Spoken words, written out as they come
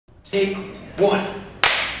Take one.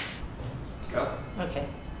 Go. Okay.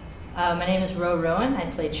 My name is Rowan. I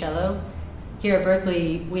play cello. Here at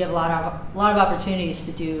Berklee, we have a lot of opportunities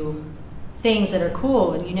to do things that are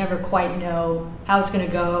cool, and you never quite know how it's going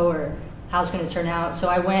to go or how it's going to turn out. So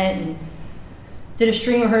I went and did a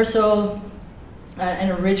string rehearsal, an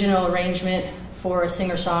original arrangement for a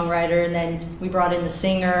singer-songwriter, and then we brought in the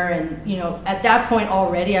singer, and you know, at that point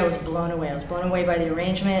already I was blown away. I was blown away by the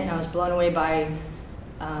arrangement, and I was blown away by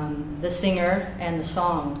the singer and the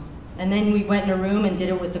song. And then we went in a room and did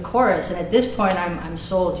it with the chorus, and at this point I'm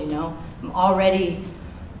sold, you know. I'm already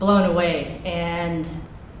blown away, and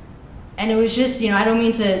it was just, you know, I don't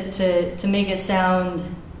mean to make it sound,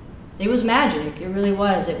 it was magic. It really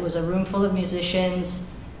was. It was a room full of musicians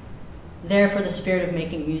there for the spirit of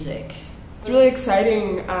making music. It's really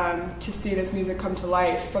exciting to see this music come to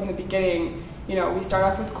life from the beginning. You know, we start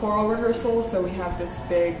off with choral rehearsal, so we have this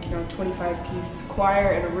big, you know, 25-piece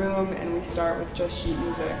choir in a room, and we start with just sheet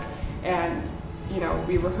music. And, you know,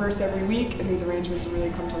 we rehearse every week, and these arrangements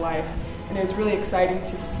really come to life. And it was really exciting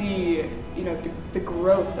to see, you know, the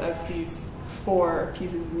growth of these 4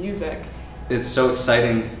 pieces of music. It's so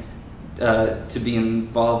exciting to be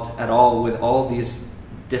involved at all with all these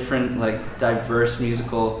different, like, diverse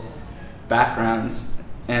musical backgrounds,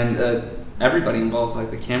 and everybody involved,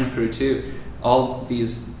 like the camera crew too. All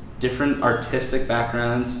these different artistic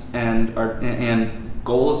backgrounds and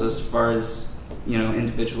goals as far as, you know,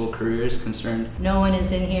 individual careers concerned. No one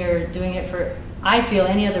is in here doing it for, I feel,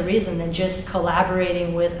 any other reason than just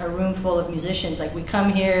collaborating with a room full of musicians. Like, we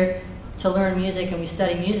come here to learn music and we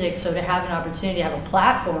study music, so to have an opportunity to have a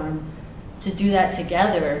platform to do that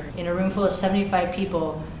together in a room full of 75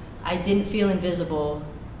 people, I didn't feel invisible,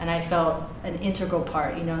 and I felt an integral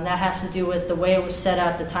part, you know, and that has to do with the way it was set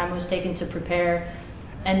up, the time it was taken to prepare,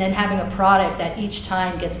 and then having a product that each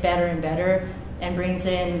time gets better and better and brings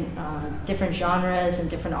in different genres and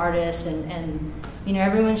different artists, and you know,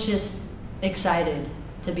 everyone's just excited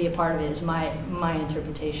to be a part of it, is my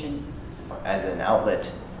interpretation. As an outlet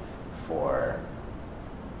for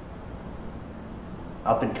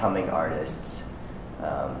up-and-coming artists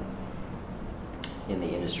in the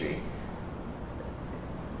industry,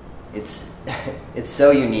 it's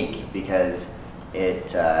so unique because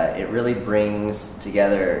it really brings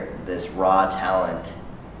together this raw talent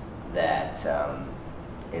that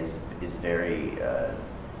is very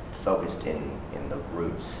focused in the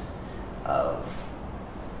roots of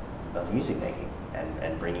music making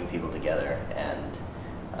and bringing people together and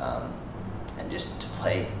just to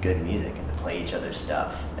play good music and to play each other's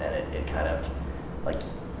stuff, and it kind of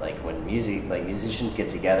like when musicians get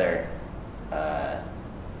together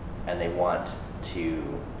and they want to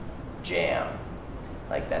jam,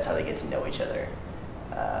 like that's how they get to know each other.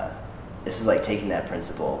 This is like taking that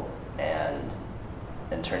principle and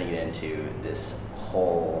turning it into this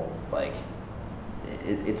whole, like,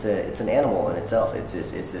 it's an animal in itself. It's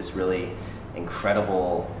this really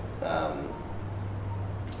incredible,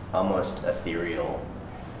 almost ethereal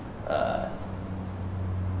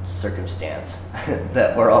circumstance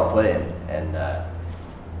that we're all put in, and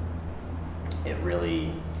it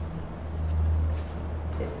really,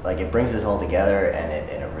 it brings us all together, and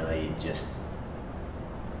it really just,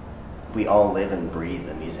 we all live and breathe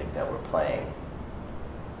the music that we're playing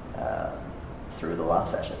through the Loft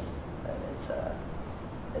Sessions, and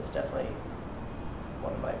it's definitely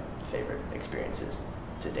one of my favorite experiences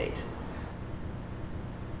to date.